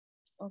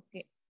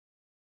Okay.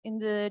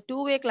 இந்த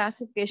 2-way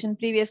classification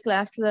previous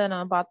கிளாஸ்ல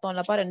நான்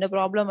பார்த்தோம்லப்பா, 2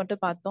 ப்ராப்ளம்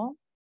மட்டும் பார்த்தோம்.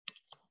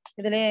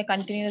 இதுலயே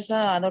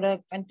அதோட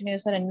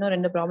கண்டினியூஸா இன்னும்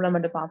 2 ப்ராப்ளம்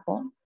மட்டும்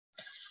பார்ப்போம்.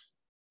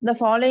 The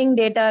following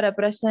data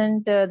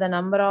represent the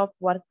number of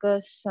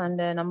workers and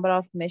number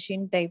of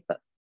machine type.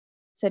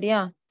 சரியா?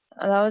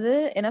 அதாவது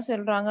என்ன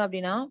சொல்றாங்க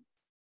அப்படின்னா,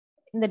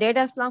 இந்த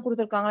டேட்டாஸ்லாம்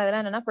கொடுத்துருக்காங்க.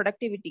 அதெல்லாம் என்னன்னா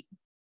productivity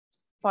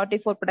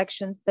 44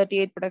 productions,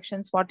 38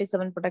 productions,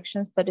 47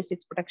 productions,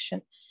 36 production.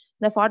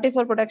 இந்த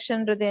 44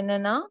 productionன்றது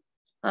என்னன்னா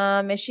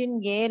மெஷின்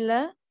ஏல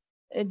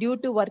due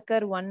to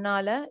worker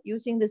 1ஆல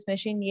using this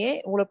machine ஏ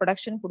இவ்வளவு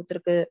ப்ரொடக்ஷன்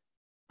கொடுத்துருக்கு.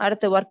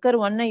 அடுத்து ஒர்க்கர்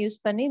 1 யூஸ்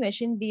பண்ணி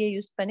மெஷின் பி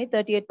யூஸ் பண்ணி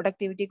 38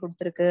 ப்ரொடக்டிவிட்டி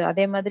கொடுத்துருக்கு.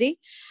 அதே மாதிரி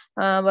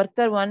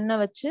ஒர்க்கர் 1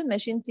 வச்சு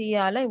மெஷின் சி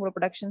ஆல இவ்வளவு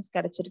ப்ரொடக்ஷன்ஸ்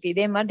கிடைச்சிருக்கு.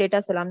 இதே மாதிரி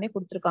டேட்டாஸ் எல்லாமே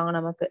கொடுத்துருக்காங்க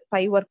நமக்கு.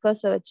 5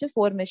 ஒர்க்கர்ஸ் வச்சு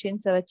 4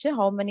 மெஷின்ஸ் வச்சு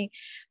ஹவு மெனி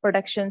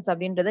ப்ரொடக்ஷன்ஸ்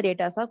அப்படின்றத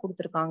டேட்டாஸா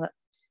கொடுத்துருக்காங்க.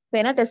 இப்போ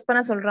என்ன டெஸ்ட்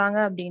பண்ண சொல்றாங்க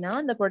அப்படின்னா,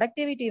 இந்த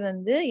ப்ரொடக்டிவிட்டி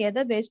வந்து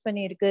எதை பேஸ்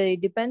பண்ணி இருக்கு?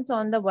 It depends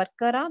on the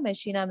ஒர்க்கரா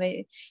மெஷினா?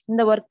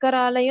 இந்த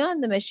ஒர்க்கராலையும்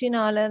இந்த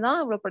மெஷினால தான்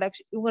இவ்வளவு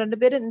ப்ரொடக்ஷன், இவங்க 2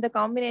 பேரும் இந்த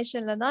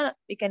காம்பினேஷன்ல தான்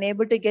we can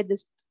able to get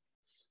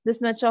this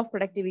much of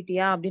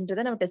productivity-யா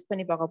அப்படின்றத நம்ம டெஸ்ட்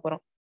பண்ணி பார்க்க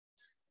போறோம்.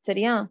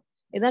 சரியா?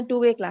 இதுதான்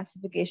 2-way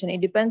classification.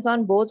 It depends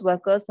on both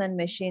workers and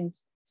machines.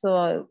 So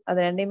அது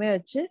ரெண்டையுமே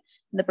வச்சு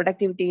இந்த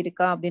ப்ரொடக்டிவிட்டி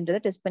இருக்கா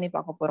அப்படின்றத டெஸ்ட் பண்ணி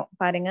பார்க்க போறோம்.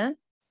 பாருங்க.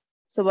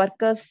 ஸோ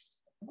ஒர்க்கர்ஸ்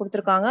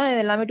கொடுத்துருக்காங்க.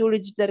 எல்லாமே 2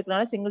 டிஜிட்ல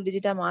இருக்கனால சிங்கிள்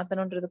டிஜிட்டா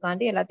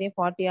மாத்தணுன்றதுக்காண்டி எல்லாத்தையும்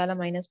 40ஆல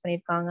மைனஸ்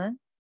பண்ணிருக்காங்க.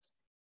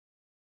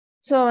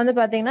 ஸோ வந்து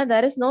பாத்தீங்கன்னா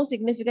there is no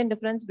significant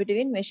difference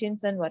between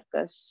machines and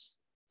workers.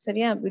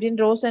 சரியா? between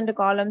rows and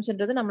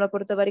columnsன்றது நம்மளை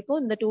பொறுத்த வரைக்கும்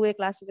இந்த 2-way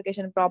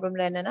கிளாசிஃபிகேஷன்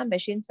ப்ராப்ளம்ல என்னன்னா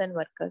மெஷின்ஸ் அண்ட்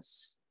ஒர்க்கர்ஸ்.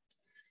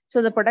 ஸோ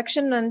இந்த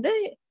ப்ரொடக்ஷன் வந்து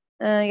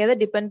எதை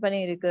டிபெண்ட் பண்ணி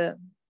இருக்கு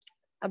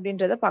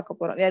அப்படின்றத பார்க்க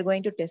போறோம். we are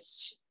going to test.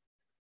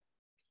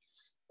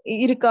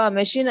 இருக்கா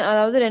மெஷின்,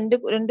 அதாவது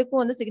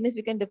ரெண்டுக்கும் வந்து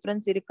சிக்னிஃபிகன்ட்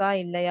டிஃபரன்ஸ் இருக்கா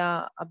இல்லையா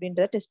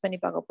அப்படின்றத டெஸ்ட் பண்ணி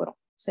பார்க்க போறோம்.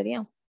 சரியா?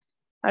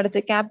 அடுத்து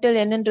கேபிட்டல்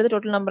என்னன்றது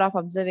total number of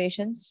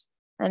observations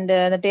and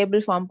அந்த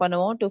டேபிள் ஃபார்ம்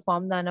பண்ணுவோம் to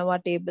form the ANOVA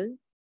table.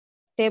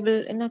 Table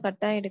என்ன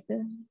கட்டாய் இருக்கு?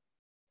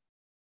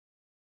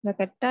 இந்த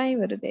கட்டாய்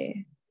வருதே,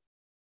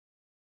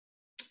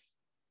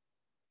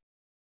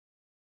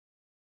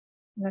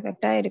 இந்த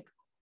கட்டாய் இருக்கு.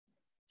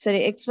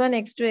 சரி, x1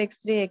 x2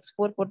 x3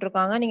 x4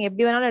 போட்டிருக்காங்க. நீங்க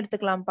எப்படி வேணாலும்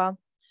எடுத்துக்கலாம்ப்பா.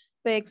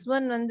 இப்போ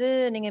x1 வந்து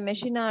நீங்க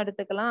மெஷினா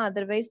எடுத்துக்கலாம்,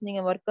 அதர்வைஸ்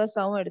நீங்க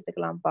ஒர்க்கர்ஸாவும்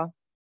எடுத்துக்கலாம்ப்பா.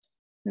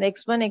 இந்த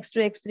x1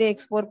 x2 x3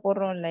 x4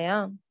 போடுறோம் இல்லையா,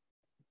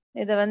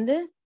 இதை வந்து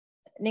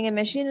நீங்க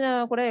மெஷின்ல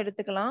கூட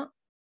எடுத்துக்கலாம்.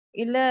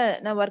 இல்ல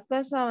நான்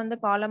ஒர்க்கர்ஸா வந்து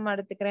காலமா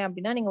எடுத்துக்கிறேன்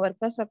அப்படின்னா நீங்க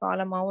ஒர்க்கர்ஸா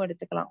காலமாவும்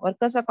எடுத்துக்கலாம்.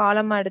 ஒர்க்கர்ஸா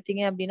காலமா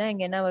எடுத்தீங்க அப்படின்னா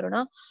இங்க என்ன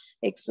வரும்னா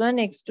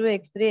x1 x2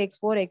 x3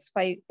 x4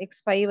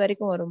 x5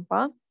 வரைக்கும்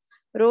வரும்பா.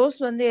 ரோஸ்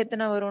வந்து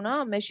எத்தனை வரும்னா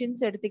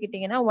மெஷின்ஸ்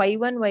எடுத்துக்கிட்டீங்கன்னா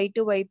y1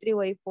 y2 y3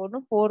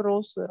 y4 4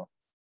 rose வரும்.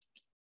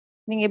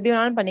 நீங்க எப்படி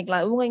வேணாலும்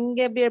பண்ணிக்கலாம். இவங்க இங்க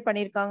எப்படி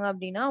பண்ணிருக்காங்க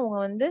அப்படின்னா அவங்க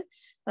வந்து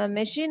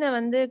மெஷினை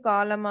வந்து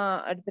காலமா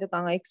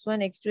எடுத்திருக்காங்க.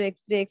 x1 x2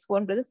 x3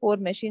 x4ன்றது 4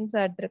 மெஷின்ஸா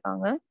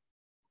எடுத்திருக்காங்க.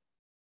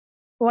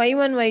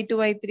 y1 y2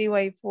 y3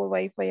 y4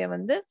 y5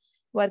 வந்து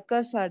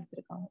ஒர்க்கர்ஸா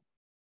எடுத்திருக்காங்க.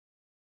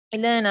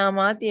 இல்ல நான்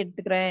மாத்தி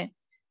எடுத்துக்கிறேன்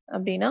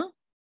அப்படின்னா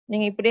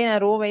நீங்க இப்படியே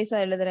நான் ரோ வைஸா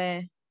எழுதுறேன்,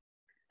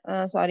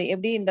 சாரி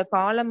எப்படி இந்த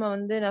காலம்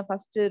வந்து நான்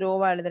ஃபர்ஸ்ட்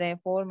ரோவா எழுதுறேன்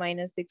 4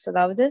 - 6,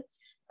 அதாவது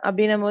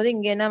அப்படின்னும் போது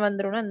இங்க என்ன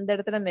வந்துரும்னா இந்த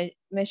இடத்துல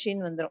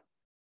மெஷின் வந்துடும்.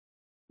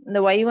 இந்த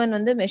y1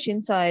 வந்து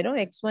மெஷின்ஸ் ஆயிரும்,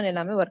 x1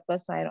 எல்லாமே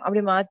ஒர்க்கர்ஸ் ஆயிரும்.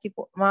 அப்படி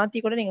மாத்தி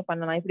கூட நீங்க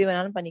பண்ணலாம், எப்படி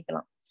வேணாலும்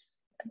பண்ணிக்கலாம்.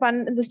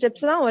 இந்த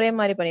ஸ்டெப்ஸ் எல்லாம் ஒரே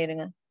மாதிரி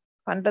பண்ணிடுங்க,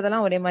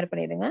 பண்றதெல்லாம் ஒரே மாதிரி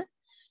பண்ணிடுங்க.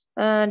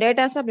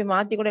 டேட்டாஸ் அப்படி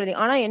மாத்தி கூட எழுதி,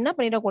 ஆனா என்ன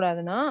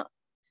பண்ணிடக்கூடாதுன்னா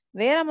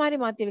வேற மாதிரி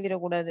மாத்தி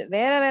எழுதிடக்கூடாது,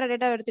 வேற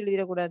டேட்டா எடுத்து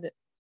எழுதிடக்கூடாது.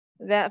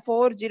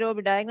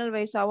 4-0 டயகனல்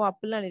வைஸாவும்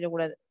அப்படிலாம்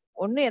எழுதிடக்கூடாது.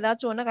 ஒண்ணு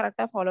ஏதாச்சும் ஒண்ணு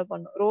கரெக்டா ஃபாலோ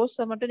பண்ணும்.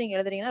 ரோஸை மட்டும் நீங்க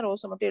எழுதுறீங்கன்னா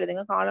ரோஸை மட்டும்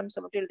எழுதுங்க, காலம்ஸை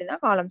மட்டும் எழுதுனா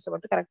காலம்ஸை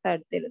மட்டும் கரெக்டா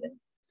எடுத்து எழுதுங்க.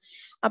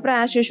 அப்புறம்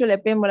ஆஸ் யூஷுவல்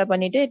எப்பயும் போல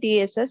பண்ணிட்டு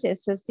டிஎஸ்எஸ்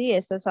எஸ்எஸ்சி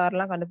எஸ்எஸ்ஆர்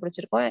எல்லாம்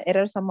கண்டுபிடிச்சிருக்கோம்.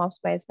 எரர் சம் ஆஃப்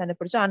ஸ்கொயர்ஸ்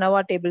கண்டுபிடிச்சு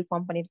அனோவா டேபிள்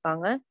ஃபார்ம்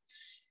பண்ணிருக்காங்க.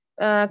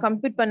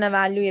 கம்ப்யூட் பண்ண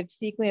வேல்யூ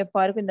எஃப்சிக்கும்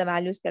எஃப்ஆருக்கும் இந்த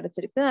வேல்யூஸ்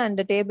கிடைச்சிருக்கு.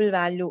 அண்ட் டேபிள்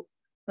வேல்யூ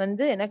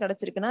வந்து என்ன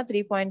கிடைச்சிருக்குன்னா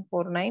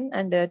 3.49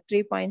 அண்ட்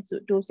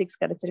 3.26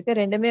 கிடைச்சிருக்கு.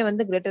 ரெண்டுமே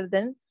வந்து கிரேட்டர்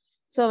தென்.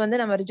 ஸோ வந்து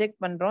நம்ம ரிஜெக்ட்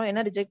பண்றோம்.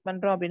 என்ன ரிஜெக்ட்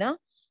பண்றோம் அப்படின்னா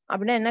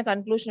என்ன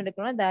கன்க்ளூஷன்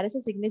எடுக்கணும்னா there is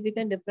a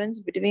significant difference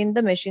between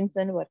the machines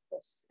and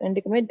workers.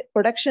 ரெண்டுக்குமே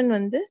ப்ரொடக்ஷன்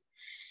வந்து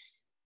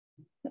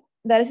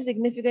there is a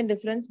significant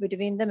difference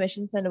between the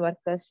machines and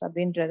workers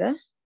அப்படின்றத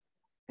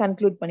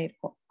கன்க்ளூட்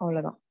பண்ணிருக்கோம்.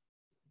 அவ்வளவுதான்.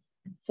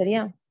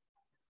 சரியா?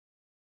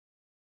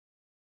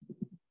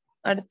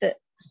 அடுத்து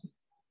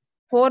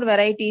 4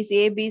 varieties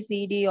A, B,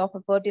 C, D of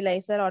a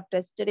fertilizer are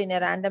tested in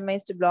a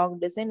randomized block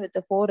design with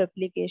the 4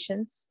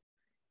 applications.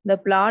 The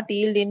plot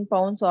yield in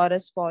pounds are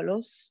as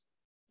follows.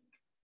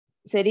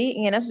 சரி,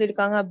 இங்க என்ன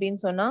சொல்லிருக்காங்க அப்படின்னு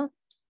சொன்னா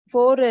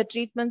 4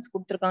 ட்ரீட்மெண்ட்ஸ்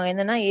கொடுத்துருக்காங்க.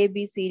 என்னன்னா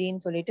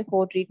ABCDன்னு சொல்லிட்டு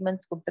 4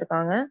 ட்ரீட்மெண்ட்ஸ்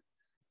கொடுத்துருக்காங்க.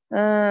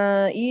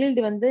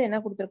 ஈல்டு வந்து என்ன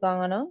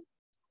கொடுத்துருக்காங்கன்னா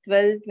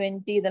 12,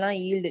 20 இதெல்லாம்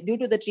yield due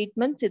to the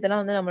treatments.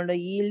 இதெல்லாம் வந்து நம்மளோட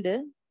ஈல்டு.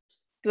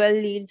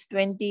 12 yields,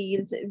 20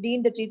 yields. D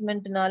இந்த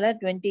ட்ரீட்மெண்ட்னால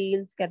 20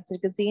 yields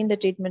கிடைச்சிருக்கு. C இந்த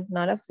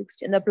ட்ரீட்மெண்ட்னால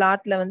 60. இந்த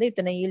பிளாட்ல வந்து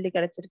இத்தனை yield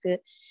கிடைச்சிருக்கு.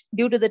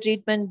 Due to the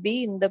treatment B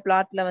இந்த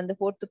பிளாட்ல வந்து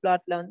fourth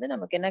பிளாட்ல வந்து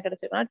நமக்கு என்ன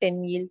கிடைச்சிருக்குன்னா 10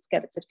 yields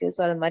கிடைச்சிருக்கு.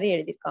 ஸோ அது மாதிரி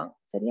எழுதியிருக்காங்க.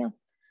 சரியா?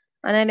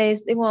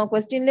 அனலைஸ் இவங்க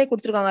கொஸ்டின்லேயே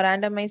கொடுத்துருக்காங்க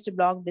randomized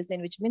block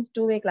design which means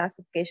two way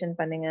classification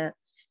பண்ணுங்க.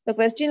 இப்போ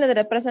கொஸ்டின்ல இதை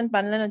ரெப்ரசென்ட்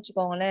பண்ணலன்னு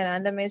வச்சுக்கோங்களேன்,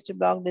 ரேண்டமைஸ்டு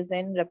பிளாக்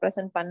டிசைன்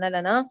ரெப்ரசென்ட்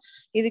பண்ணலைன்னா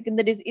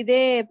இதுக்கு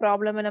இதே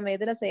ப்ராப்ளம் நம்ம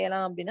எதுல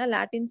செய்யலாம் அப்படின்னா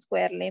லாட்டின்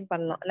ஸ்கொயர்லயும்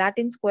பண்ணலாம்.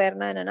 லாட்டின்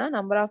ஸ்கொயர்னா என்னன்னா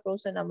number of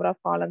rose and number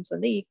of columns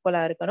வந்து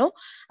ஈக்குவலா இருக்கணும்.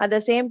 அட் த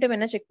சேம் டைம்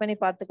என்ன செக் பண்ணி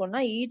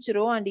பார்த்துக்கணும்னா ஈச்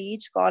ரோ அண்ட்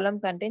ஈச் காலம்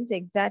contains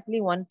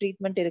exactly one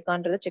treatment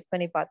இருக்கான்றத check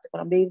பண்ணி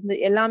பார்த்துக்கணும். அப்படி இருந்து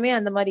எல்லாமே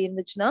அந்த மாதிரி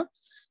இருந்துச்சுன்னா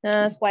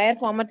ஸ்கொயர்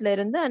ஃபார்மட்ல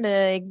இருந்து and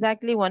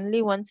exactly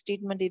only once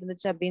treatment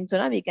இருந்துச்சு அப்படின்னு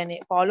சொன்னா we can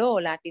follow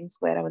லாட்டின்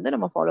ஸ்கொயரை வந்து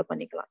நம்ம ஃபாலோ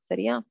பண்ணிக்கலாம்.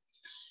 சரியா?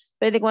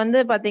 இப்போ இதுக்கு வந்து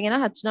பாத்தீங்கன்னா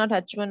H0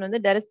 H1 வந்து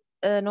there is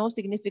no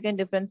significant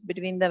difference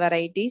between the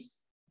varieties.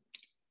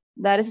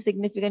 There is a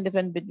significant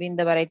difference between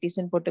the varieties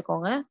ன்னு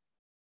போட்டுக்கோங்க.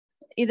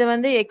 இது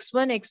வந்து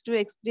X1 X2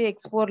 X3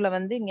 X4ல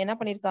வந்து இங்க என்ன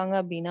பண்ணிருக்காங்க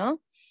அப்படின்னா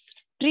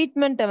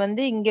ட்ரீட்மெண்ட்டை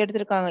வந்து இங்க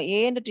எடுத்திருக்காங்க.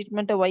 ஏன்ற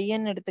ட்ரீட்மெண்ட்டை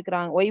ஒய்ன்னு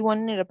எடுத்துக்கிறாங்க,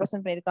 Y1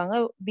 ரெப்ரசென்ட் பண்ணிருக்காங்க,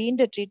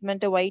 பீன்ற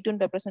ட்ரீட்மெண்ட்டை Y2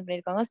 ரெப்ரசென்ட்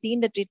பண்ணிருக்காங்க,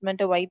 சீன்ற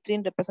ட்ரீட்மெண்ட்டை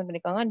Y3 ரெப்ரசென்ட்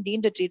பண்ணிருக்காங்க,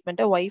 டீன்ற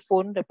ட்ரீட்மெண்ட்டை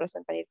Y4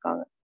 ரெப்ரசென்ட்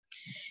பண்ணிருக்காங்க.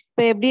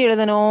 இப்போ எப்படி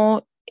எழுதணும்?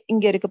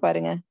 இங்க இருக்கு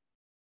பாருங்க,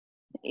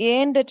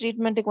 ஏன்ற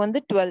ட்ரீட்மெண்ட்டுக்கு வந்து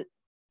 12.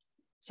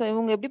 ஸோ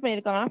இவங்க எப்படி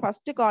பண்ணிருக்காங்கன்னா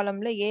ஃபர்ஸ்ட்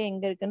காலம்ல ஏ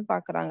எங்க இருக்குன்னு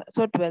பாக்குறாங்க.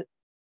 ஸோ 12.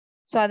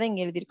 ஸோ அதை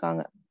இங்க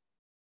எழுதியிருக்காங்க.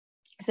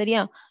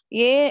 சரியா?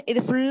 ஏ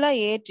இது ஃபுல்லா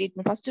ஏ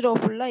ட்ரீட்மெண்ட், ஃபர்ஸ்ட் ரோ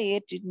ஃபுல்லா ஏ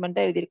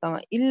ட்ரீட்மெண்ட்டா எழுதியிருக்காங்க.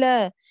 இல்ல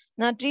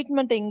நான்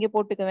ட்ரீட்மெண்ட்டை இங்க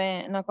போட்டுக்குவேன்,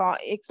 நான்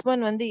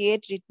X1 வந்து ஏ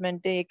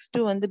ட்ரீட்மெண்ட்,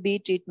 X2 வந்து பி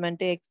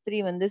ட்ரீட்மெண்ட், X3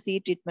 வந்து சி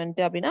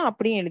ட்ரீட்மெண்ட் அப்படின்னா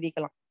அப்படியும்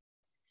எழுதிக்கலாம்.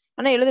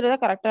 ஆனா எழுதுறதா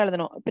கரெக்டா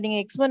எழுதணும். இப்போ நீங்க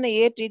X1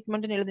 ஏ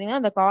ட்ரீட்மெண்ட்னு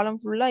எழுதுனீங்கன்னா அந்த காலம்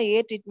ஃபுல்லா ஏ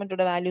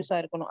ட்ரீட்மெண்ட்டோட வேல்யூஸா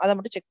இருக்கணும். அதை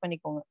மட்டும் செக்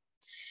பண்ணிக்கோங்க.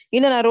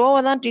 இல்ல நான் ரோவை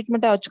தான்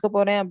ட்ரீட்மெண்ட்டா வச்சுக்க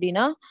போறேன்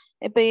அப்படின்னா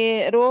இப்ப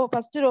ரோ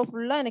ஃபர்ஸ்ட் ரோ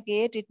ஃபுல்லா எனக்கு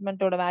ஏ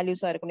ட்ரீட்மெண்ட்டோட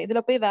வேல்யூஸா இருக்கணும்.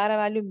 இதுல போய் வேற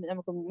வேல்யூ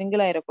நமக்கு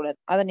மிங்கிள் ஆயிடக்கூடாது.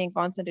 அதை நீங்க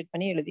கான்சென்ட்ரேட்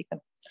பண்ணி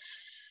எழுதிக்கணும்.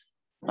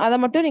 அதை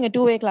மட்டும் நீங்க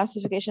டூ வே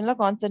கிளாசிபிகேஷன்ல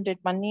கான்சென்ட்ரேட்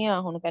பண்ணியே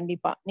ஆகணும்.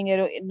 கண்டிப்பா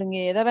நீங்க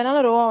எதை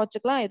வேணாலும் ரோவா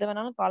வச்சுக்கலாம், எதை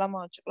வேணாலும் காலமா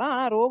வச்சுக்கலாம்.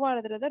 ஆனா ரோவா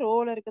எழுதுறத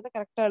ரோல இருக்கிறத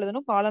கரெக்டா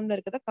எழுதணும், காலம்ல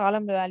இருக்கிறத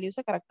காலம்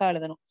வேல்யூஸை கரெக்டா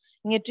எழுதணும்.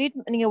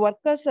 நீங்க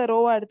ஒர்க்கர்ஸ்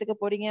ரோவா எடுத்துக்க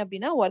போறீங்க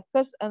அப்படின்னா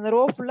ஒர்க்கர்ஸ் அந்த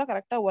ரோ ஃபுல்லா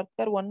கரெக்டா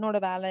ஒர்க்கர் ஒன்னோட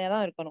வேலையா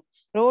தான் இருக்கணும்.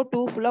 ரோ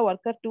 2 ஃபுல்லா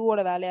ஒர்க்கர்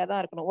 2ஓட வேலையா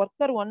தான் இருக்கணும்.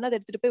 ஒர்க்கர் 1 அதை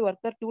எடுத்துட்டு போய்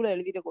ஒர்க்கர் 2ல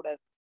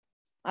எழுதிடக்கூடாது.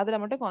 அதுல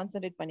மட்டும்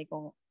கான்சென்ட்ரேட்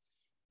பண்ணிக்கோங்க.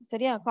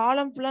 சரியா?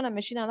 காலம் ஃபுல்லா நான்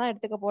மெஷினா தான்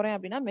எடுத்துக்க போறேன்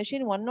அப்படின்னா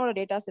மெஷின் 1ஓட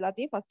டேட்டாஸ்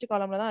எல்லாத்தையும் ஃபர்ஸ்ட்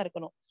காலம்ல தான்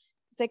இருக்கணும்.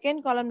 செகண்ட்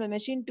காலம்ல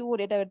மெஷின் 2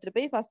 டேட்டா எடுத்துட்டு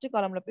போய் ஃபர்ஸ்ட்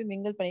காலம்ல போய்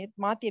மிங்கிள் பண்ணி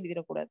மாத்தி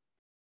எழுதிடக்கூடாது.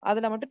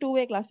 அதுல மட்டும் டூ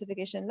வே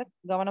கிளாசிபிகேஷன்ல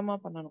கவனமா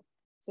பண்ணணும்.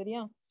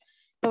 சரியா?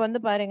 இப்ப வந்து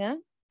பாருங்க,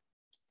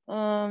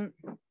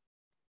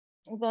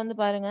 இப்ப வந்து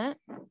பாருங்க,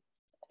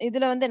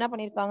 இதுல வந்து என்ன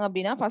பண்ணிருக்காங்க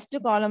அப்படின்னா ஃபர்ஸ்ட்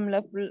காலம்ல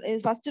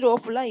ஃபர்ஸ்ட் ரோ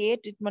ஃபுல்லா ஏ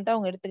ட்ரீட்மெண்ட்டா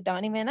அவங்க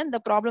எடுத்துக்கிட்டாங்க. நீங்க வேணா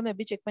இந்த ப்ராப்ளம்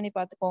எப்படி செக் பண்ணி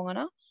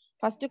பாத்துக்கோங்கன்னா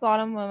ஃபர்ஸ்ட்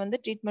காலம் வந்து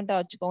ட்ரீட்மெண்ட்டா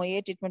வச்சுக்கோங்க, ஏ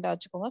ட்ரீட்மெண்ட்டா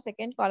வச்சுக்கோங்க,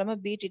 செகண்ட் காலம்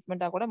பி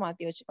ட்ரீட்மெண்ட்டா கூட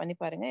மாத்தி வச்சு பண்ணி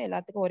பாருங்க.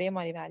 எல்லாத்துக்கும் ஒரே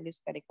மாதிரி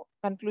வேல்யூஸ் கிடைக்கும்.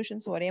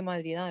 கன்க்ளூஷன்ஸ் ஒரே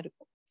மாதிரி தான்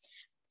இருக்கும்.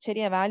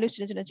 சரியா? வேல்யூஸ்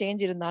சின்ன சின்ன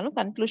சேஞ்ச் இருந்தாலும்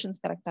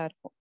கன்க்ளூஷன்ஸ் கரெக்டா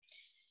இருக்கும்.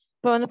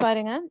 இப்போ வந்து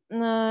பாருங்க,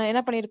 என்ன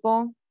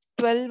பண்ணிருக்கோம்,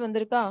 12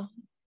 வந்திருக்கா?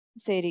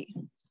 சரி,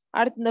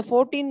 அடுத்து இந்த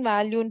 14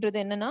 வேல்யூன்றது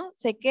என்னன்னா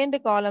செகண்ட்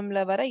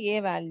காலம்ல வர ஏ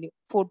வேல்யூ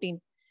 14.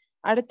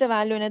 அடுத்த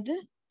வேல்யூ என்னது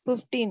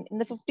 15.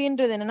 இந்த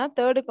 15ன்றது என்னன்னா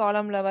தேர்ட்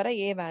காலம்ல வர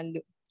ஏ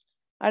வேல்யூ.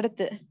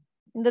 அடுத்து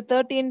இந்த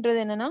 13ன்றது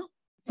என்னன்னா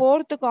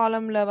ஃபோர்த்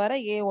காலம்ல வர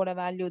ஏ ஓட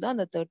வேல்யூ தான்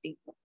அந்த 13.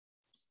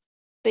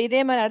 இப்போ இதே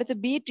மாதிரி அடுத்து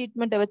பி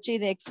ட்ரீட்மெண்ட்டை வச்சு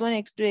இது X1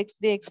 X2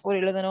 X3 X4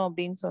 எழுதணும்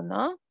அப்படின்னு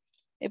சொன்னா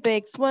இப்போ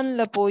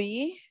X1ல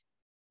போய்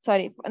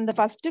சாரி அந்த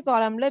ஃபர்ஸ்ட்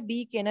காலம்ல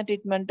பிக்கு என்ன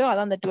ட்ரீட்மெண்ட்டோ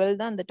அதான் அந்த 12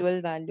 தான் அந்த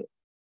 12 வேல்யூ.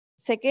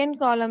 செகண்ட்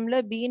காலம்ல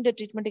பின்ற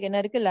ட்ரீட்மெண்ட்டுக்கு என்ன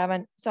இருக்கு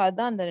 11. ஸோ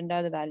அதுதான் அந்த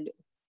ரெண்டாவது வேல்யூ.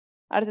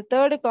 அடுத்து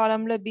தேர்ட்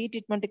காலம்ல பி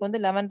ட்ரீட்மெண்ட்டுக்கு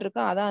வந்து 11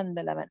 இருக்கா, அதான் அந்த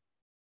 11.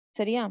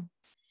 சரியா?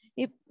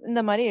 இந்த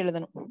மாதிரி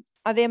எழுதணும்.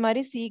 அதே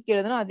மாதிரி சிக்கு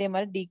எழுதணும், அதே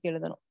மாதிரி டிக்கு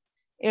எழுதணும்.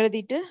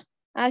 எழுதிட்டு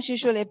ஆஸ்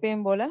யூஷுவல்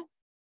எப்பயும் போல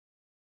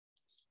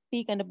டி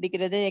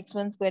கண்டுபிடிக்கிறது,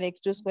 X1 square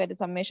X2 square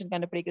summation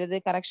கண்டுபிடிக்கிறது,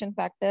 correction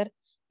factor,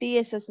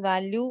 TDS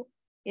value,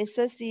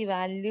 SSC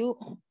value,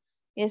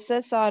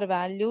 SSR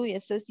value,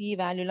 SSE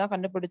வேல்யூலாம்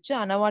கண்டுபிடிச்சு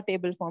அனவா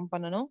டேபிள் ஃபார்ம்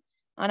பண்ணணும்.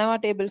 அனவா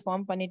டேபிள்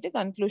ஃபார்ம் பண்ணிட்டு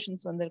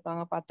கன்க்ளூஷன்ஸ்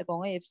வந்திருக்காங்க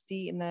பாத்துக்கோங்க. எஃப்சி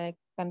இந்த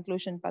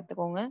கன்க்ளூஷன்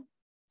பாத்துக்கோங்க.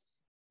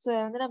 ஸோ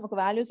வந்து நமக்கு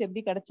வேல்யூஸ்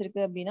எப்படி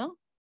கிடைச்சிருக்கு அப்படின்னா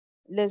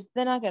லெஸ்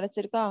தெனா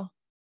கிடைச்சிருக்கா,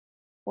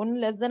 1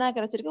 லெஸ் தெனா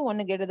கிடைச்சிருக்கு,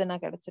 1 கிரேட்டர் தெனா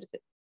கிடைச்சிருக்கு.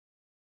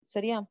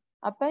 சரியா?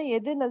 அப்ப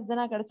எது லெஸ்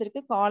தெனா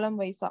கிடைச்சிருக்கு, காலம்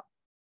வைஸா.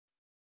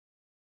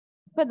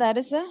 இப்ப there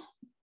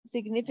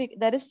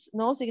is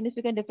no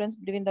significant difference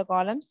between the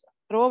columns.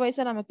 Row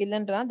வைஸா நமக்கு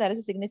இல்லைன்றா there is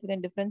a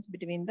significant difference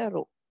between the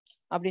row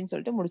அப்படின்னு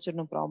சொல்லிட்டு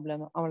முடிச்சிடணும்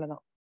ப்ராப்ளம்.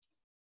 அவ்வளவுதான்.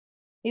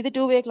 இது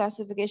டூ வே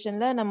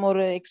கிளாசிபிகேஷன்ல நம்ம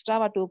ஒரு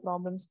எக்ஸ்ட்ராவா 2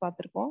 ப்ராப்ளம்ஸ்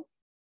பார்த்திருக்கோம்.